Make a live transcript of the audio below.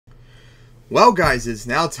Well, guys, it's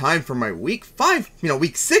now time for my week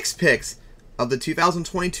 6 picks of the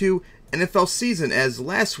 2022 NFL season. As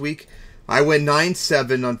last week, I went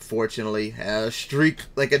 9-7, unfortunately. A streak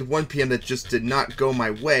like at 1 p.m. that just did not go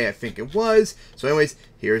my way, I think it was. So anyways,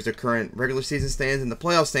 here's the current regular season stands and the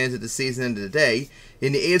playoff stands at the season end of the day.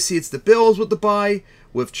 In the AFC, it's the Bills with the bye,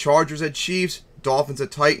 with Chargers at Chiefs, Dolphins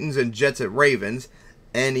at Titans, and Jets at Ravens.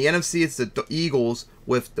 And the NFC, it's the Eagles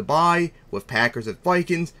with the bye, with Packers at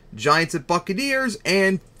Vikings, Giants at Buccaneers,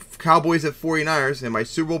 and Cowboys at 49ers. And my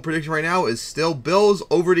Super Bowl prediction right now is still Bills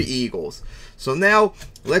over the Eagles. So now,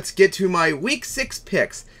 let's get to my Week 6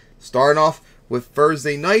 picks. Starting off with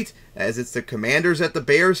Thursday night, as it's the Commanders at the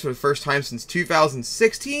Bears for the first time since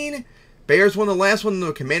 2016. Bears won the last one,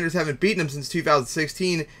 the Commanders haven't beaten them since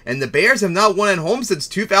 2016. And the Bears have not won at home since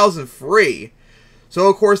 2003. So,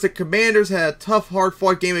 of course, the Commanders had a tough,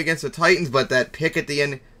 hard-fought game against the Titans, but that pick at the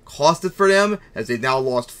end cost it for them, as they've now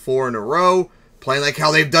lost 4 in a row, playing like how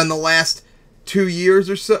they've done the last 2 years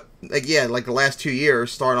or so. Like the last 2 years,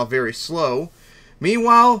 starting off very slow.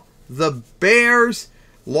 Meanwhile, the Bears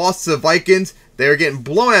lost to the Vikings. They were getting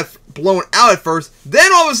blown out at first.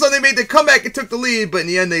 Then, all of a sudden, they made the comeback and took the lead, but in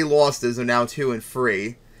the end, they lost as they're now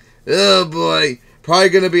 2-3. Oh, boy. Probably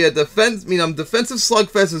going to be a defensive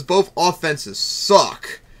slugfest as both offenses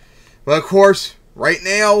suck. But of course, right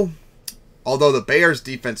now, although the Bears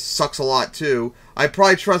defense sucks a lot too, I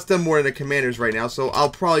probably trust them more than the Commanders right now. So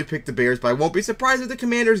I'll probably pick the Bears, but I won't be surprised if the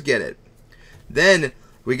Commanders get it. Then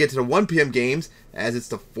we get to the 1 p.m. games, as it's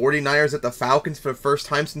the 49ers at the Falcons for the first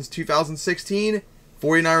time since 2016.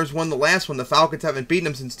 49ers won the last one. The Falcons haven't beaten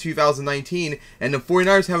them since 2019. And the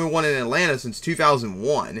 49ers haven't won in Atlanta since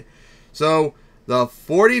 2001. So the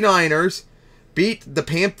 49ers beat the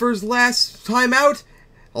Panthers last time out,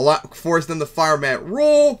 forced them to fire Matt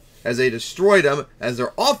Rule as they destroyed them, as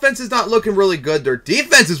their offense is not looking really good. Their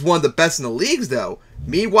defense is one of the best in the leagues, though.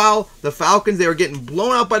 Meanwhile, the Falcons, they were getting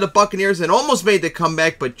blown out by the Buccaneers and almost made the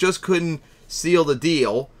comeback, but just couldn't seal the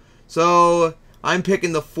deal. So I'm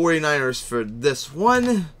picking the 49ers for this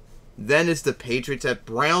one. Then it's the Patriots at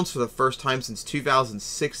Browns for the first time since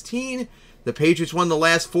 2016. The Patriots won the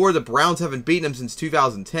last 4. The Browns haven't beaten them since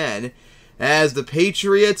 2010. As the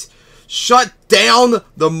Patriots shut down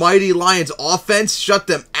the mighty Lions offense. Shut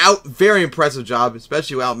them out. Very impressive job,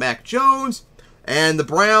 especially without Mac Jones. And the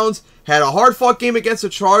Browns had a hard-fought game against the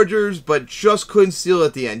Chargers, but just couldn't seal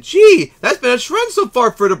at the end. Gee, that's been a trend so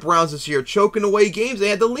far for the Browns this year. Choking away games they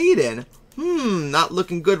had the lead in. Not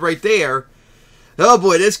looking good right there. Oh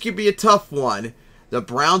boy, this could be a tough one. The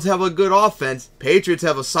Browns have a good offense. Patriots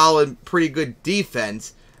have a solid, pretty good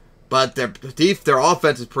defense. But their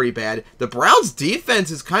offense is pretty bad. The Browns' defense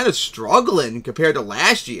is kind of struggling compared to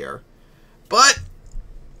last year. But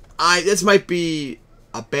this might be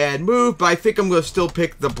a bad move, but I think I'm going to still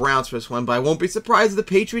pick the Browns for this one. But I won't be surprised if the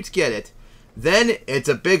Patriots get it. Then it's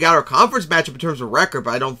a big out-of-conference matchup in terms of record,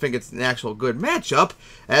 but I don't think it's an actual good matchup,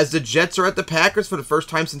 as the Jets are at the Packers for the first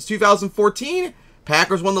time since 2014.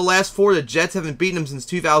 Packers won the last 4. The Jets haven't beaten them since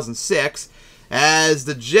 2006. As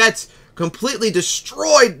the Jets completely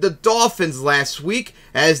destroyed the Dolphins last week,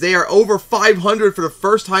 as they are over 500 for the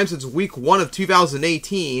first time since week 1 of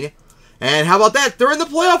 2018. And how about that? They're in the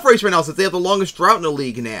playoff race right now since they have the longest drought in the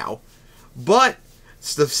league now. But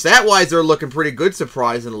stat-wise, they're looking pretty good,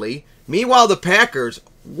 surprisingly. Meanwhile, the Packers,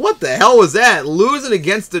 what the hell was that? Losing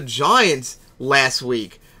against the Giants last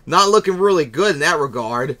week. Not looking really good in that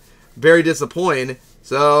regard. Very disappointing.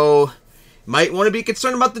 So, might want to be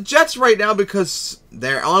concerned about the Jets right now because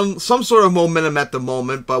they're on some sort of momentum at the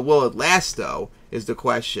moment. But will it last, though, is the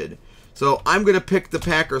question. So, I'm going to pick the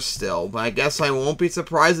Packers still. But I guess I won't be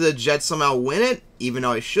surprised if the Jets somehow win it, even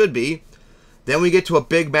though I should be. Then we get to a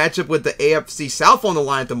big matchup with the AFC South on the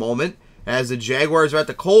line at the moment, as the Jaguars are at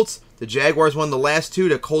the Colts. The Jaguars won the last 2.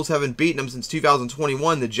 The Colts haven't beaten them since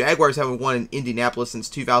 2021. The Jaguars haven't won in Indianapolis since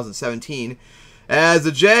 2017. As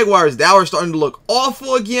the Jaguars now are starting to look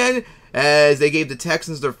awful again, as they gave the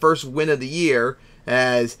Texans their first win of the year,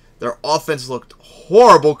 as their offense looked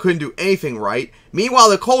horrible, couldn't do anything right. Meanwhile,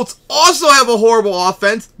 the Colts also have a horrible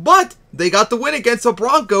offense, but they got the win against the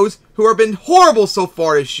Broncos, who have been horrible so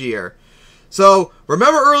far this year. So,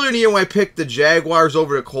 remember earlier in the year when I picked the Jaguars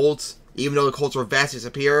over the Colts, even though the Colts were vastly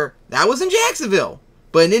superior? That was in Jacksonville.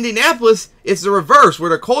 But in Indianapolis, it's the reverse, where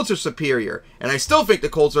the Colts are superior. And I still think the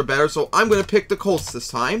Colts are better, so I'm going to pick the Colts this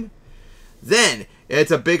time. Then,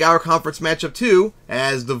 it's a big out-of-conference matchup too,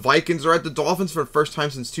 as the Vikings are at the Dolphins for the first time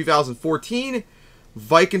since 2014.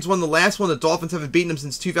 Vikings won the last one. The Dolphins haven't beaten them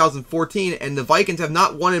since 2014. And the Vikings have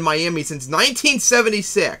not won in Miami since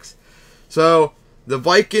 1976. So, the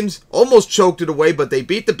Vikings almost choked it away, but they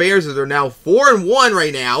beat the Bears, as they're now 4-1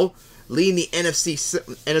 right now. leading the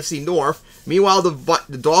NFC North. Meanwhile,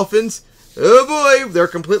 the Dolphins, oh boy, they're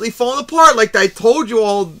completely falling apart. Like I told you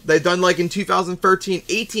all, they've done like in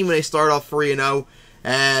 2013-18 when they started off 3-0,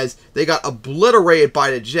 as they got obliterated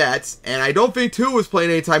by the Jets. And I don't think Tua is playing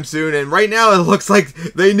anytime soon. And right now, it looks like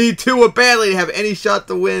they need Tua badly to have any shot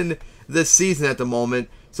to win this season at the moment.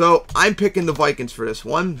 So I'm picking the Vikings for this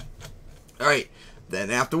one. All right. Then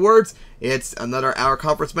afterwards, it's another Our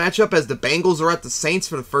Conference matchup as the Bengals are at the Saints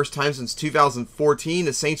for the first time since 2014.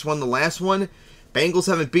 The Saints won the last one. Bengals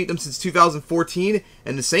haven't beaten them since 2014,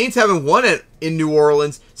 and the Saints haven't won it in New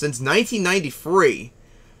Orleans since 1993.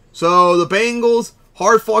 So the Bengals,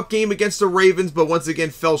 hard-fought game against the Ravens, but once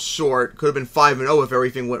again fell short. Could have been 5-0 if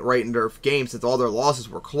everything went right in their game since all their losses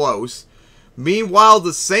were close. Meanwhile,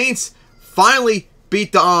 the Saints finally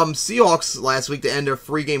beat the Seahawks last week to end their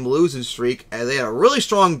 3-game losing streak, and they had a really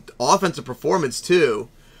strong offensive performance too.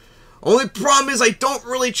 Only problem is I don't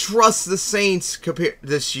really trust the Saints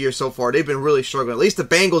this year so far. They've been really struggling. At least the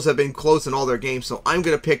Bengals have been close in all their games, so I'm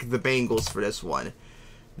going to pick the Bengals for this one.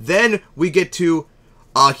 Then we get to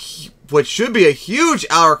what should be a huge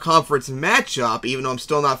Our Conference matchup, even though I'm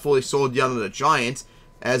still not fully sold yet on the Giants,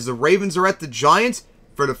 as the Ravens are at the Giants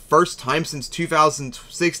for the first time since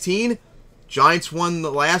 2016. Giants won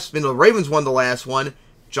the last, and the Ravens won the last one.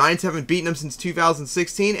 Giants haven't beaten them since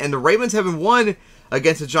 2016, and the Ravens haven't won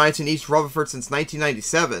against the Giants in East Rutherford since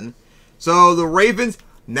 1997. So the Ravens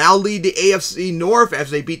now lead the AFC North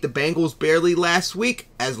after they beat the Bengals barely last week,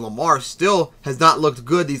 as Lamar still has not looked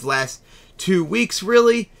good these last 2 weeks,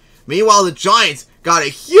 really. Meanwhile, the Giants got a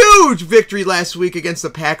huge victory last week against the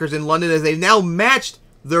Packers in London, as they've now matched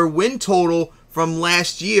their win total from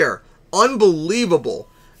last year. Unbelievable.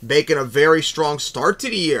 Making a very strong start to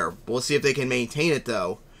the year. We'll see if they can maintain it,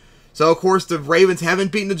 though. So, of course, the Ravens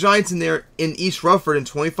haven't beaten the Giants in East Rutherford in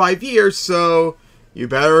 25 years, so you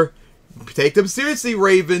better take them seriously,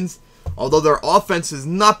 Ravens. Although their offense has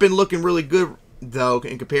not been looking really good, though,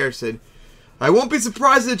 in comparison. I won't be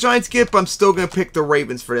surprised if the Giants get, but I'm still going to pick the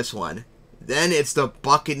Ravens for this one. Then it's the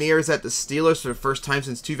Buccaneers at the Steelers for the first time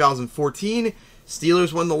since 2014.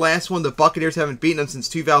 Steelers won the last one. The Buccaneers haven't beaten them since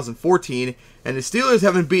 2014. And the Steelers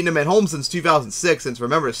haven't beaten them at home since 2006. Since,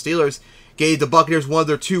 remember, the Steelers gave the Buccaneers one of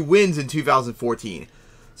their 2 wins in 2014.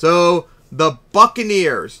 So, the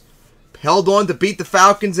Buccaneers held on to beat the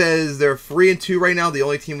Falcons, as they're 3-2 right now. The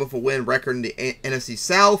only team with a win record in the NFC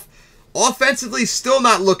South. Offensively, still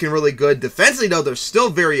not looking really good. Defensively, though, they're still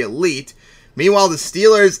very elite. Meanwhile, the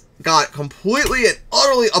Steelers got completely and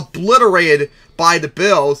utterly obliterated by the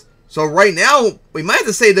Bills. So right now, we might have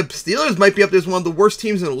to say the Steelers might be up there as one of the worst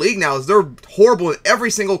teams in the league now, as they're horrible in every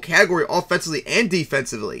single category, offensively and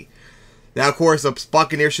defensively. Now, of course, the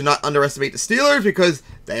Buccaneers should not underestimate the Steelers, because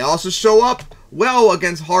they also show up well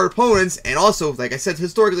against hard opponents. And also, like I said,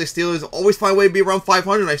 historically, the Steelers always find a way to be around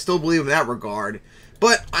 500, and I still believe in that regard.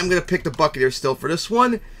 But I'm going to pick the Buccaneers still for this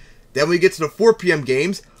one. Then we get to the 4 p.m.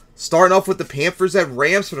 games, starting off with the Panthers at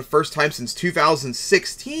Rams for the first time since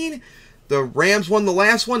 2016. The Rams won the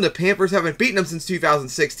last one. The Panthers haven't beaten them since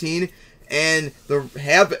 2016, and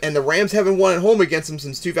the Rams haven't won at home against them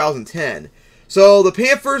since 2010. So the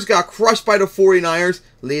Panthers got crushed by the 49ers,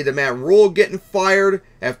 leading to Matt Rule getting fired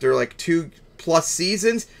after like 2+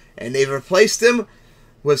 seasons, and they've replaced him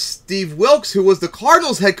with Steve Wilks, who was the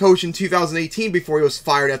Cardinals head coach in 2018 before he was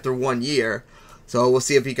fired after 1 year. So we'll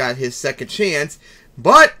see if he got his second chance.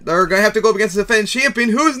 But they're going to have to go up against the defending champion,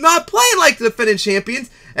 who's not playing like the defending champions,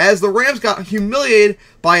 as the Rams got humiliated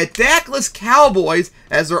by a Dakless Cowboys,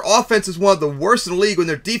 as their offense is one of the worst in the league, when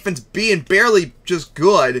their defense being barely just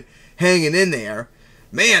good, hanging in there.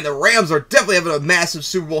 Man, the Rams are definitely having a massive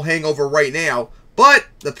Super Bowl hangover right now. But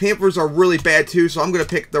the Panthers are really bad too, so I'm going to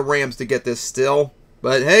pick the Rams to get this still.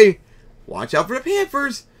 But hey, watch out for the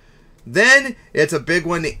Panthers. Then it's a big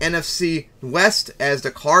one, the NFC West, as the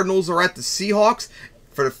Cardinals are at the Seahawks.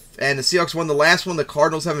 And the Seahawks won the last one. The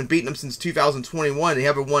Cardinals haven't beaten them since 2021. They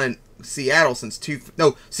haven't won in Seattle since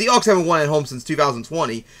Seahawks haven't won at home since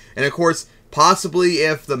 2020. And of course, possibly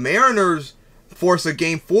if the Mariners force a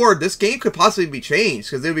game forward, this game could possibly be changed,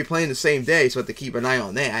 because they'll be playing the same day, so we have to keep an eye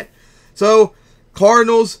on that. So,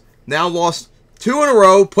 Cardinals now lost 2 in a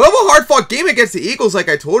row. Put up a hard-fought game against the Eagles like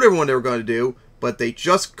I told everyone they were going to do, but they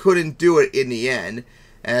just couldn't do it in the end,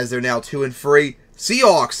 as they're now 2-3.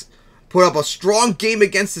 Seahawks put up a strong game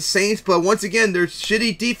against the Saints, but once again, their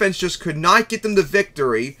shitty defense just could not get them the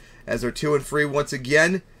victory, as they're 2-3 once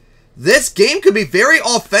again. This game could be very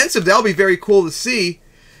offensive. That'll be very cool to see.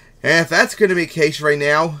 And if that's going to be the case right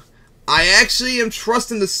now, I actually am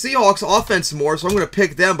trusting the Seahawks offense more, so I'm going to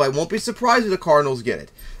pick them, but I won't be surprised if the Cardinals get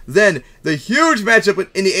it. Then the huge matchup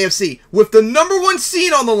in the AFC with the #1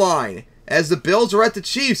 seed on the line, as the Bills are at the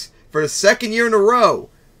Chiefs for the second year in a row.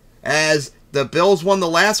 As the Bills won the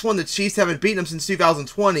last one, the Chiefs haven't beaten them since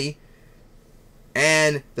 2020.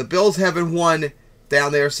 And the Bills haven't won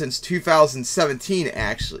down there since 2017,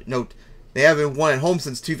 actually. No, they haven't won at home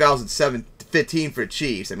since 2015 for the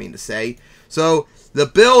Chiefs, I mean to say. So the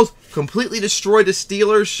Bills completely destroyed the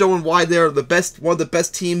Steelers, showing why they're one of the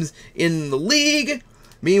best teams in the league.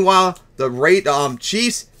 Meanwhile, the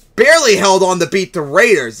Chiefs barely held on to beat the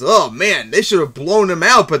Raiders. Oh man, they should have blown them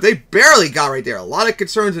out, but they barely got right there. A lot of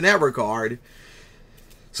concerns in that regard.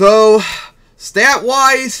 So,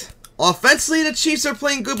 stat-wise, offensively, the Chiefs are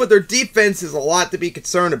playing good, but their defense is a lot to be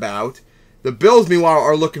concerned about. The Bills, meanwhile,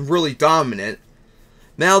 are looking really dominant.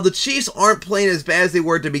 Now, the Chiefs aren't playing as bad as they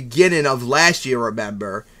were at the beginning of last year,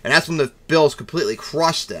 remember? And that's when the Bills completely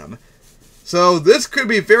crushed them. So, this could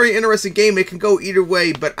be a very interesting game. It can go either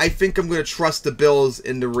way, but I think I'm going to trust the Bills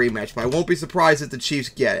in the rematch. But I won't be surprised if the Chiefs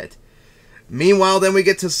get it. Meanwhile, then we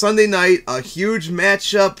get to Sunday night, a huge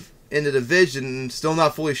matchup in the division. Still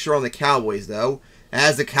not fully sure on the Cowboys, though.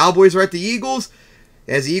 As the Cowboys are at the Eagles,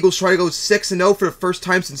 as the Eagles try to go 6-0 for the first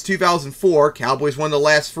time since 2004. Cowboys won the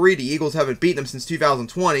last 3. The Eagles haven't beaten them since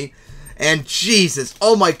 2020. And Jesus,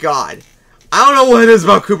 oh my God. I don't know what it is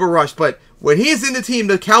about Cooper Rush, but when he's in the team,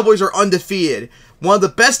 the Cowboys are undefeated. One of the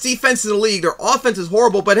best defenses in the league. Their offense is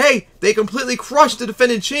horrible, but hey, they completely crushed the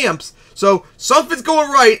defending champs. So something's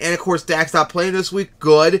going right. And of course, Dak's not playing this week.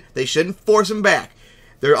 Good. They shouldn't force him back.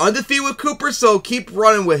 They're undefeated with Cooper, so keep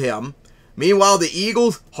running with him. Meanwhile, the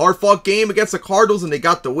Eagles, hard-fought game against the Cardinals, and they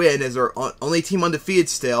got the win as their only team undefeated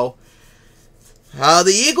still.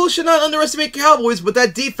 The Eagles should not underestimate Cowboys, but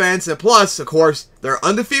that defense, and plus, of course, they're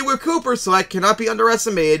undefeated with Cooper, so that cannot be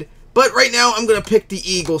underestimated. But right now, I'm going to pick the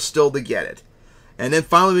Eagles still to get it. And then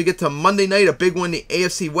finally, we get to Monday night, a big one in the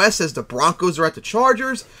AFC West, as the Broncos are at the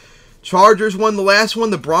Chargers. Chargers won the last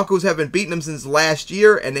one. The Broncos haven't beaten them since last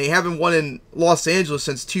year, and they haven't won in Los Angeles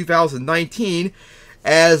since 2019.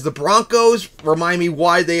 As the Broncos remind me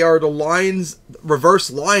why they are the reverse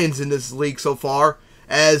Lions in this league so far,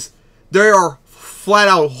 as they are flat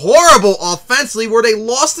out horrible offensively, where they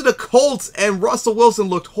lost to the Colts and Russell Wilson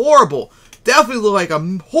looked horrible. Definitely looked like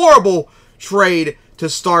a horrible trade to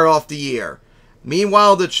start off the year.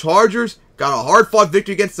 Meanwhile, the Chargers got a hard-fought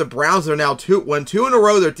victory against the Browns. They're now 2 in a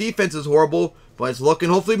row. Their defense is horrible, but it's looking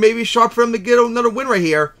hopefully maybe sharp for them to get another win right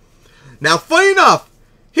here. Now, funny enough,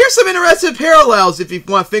 here's some interesting parallels if you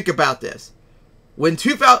want to think about this.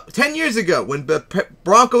 10 years ago, when the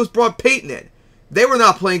Broncos brought Peyton in, they were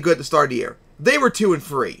not playing good at the start of the year. They were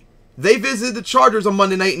 2-3. They visited the Chargers on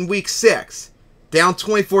Monday night in Week 6, down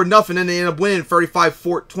 24-0, and then they ended up winning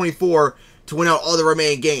 35-24 to win out all the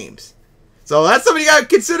remaining games. So that's something you got to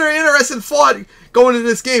consider an interesting thought going into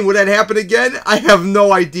this game. Would that happen again? I have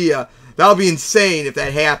no idea. That would be insane if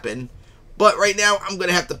that happened. But right now, I'm going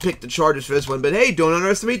to have to pick the Chargers for this one. But hey, don't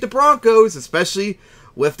underestimate the Broncos, especially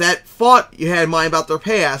with that thought you had in mind about their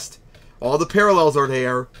past. All the parallels are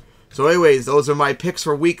there. So anyways, those are my picks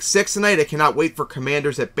for Week 6 tonight. I cannot wait for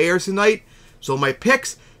Commanders at Bears tonight. So my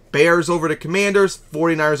picks, Bears over the Commanders,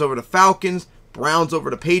 49ers over the Falcons, Browns over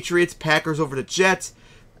the Patriots, Packers over the Jets,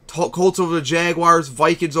 Colts over the Jaguars,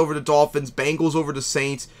 Vikings over the Dolphins, Bengals over the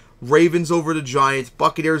Saints, Ravens over the Giants,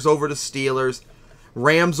 Buccaneers over the Steelers,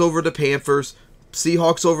 Rams over the Panthers,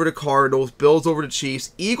 Seahawks over the Cardinals, Bills over the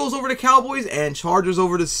Chiefs, Eagles over the Cowboys, and Chargers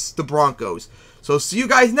over the Broncos. So see you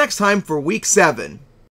guys next time for Week 7.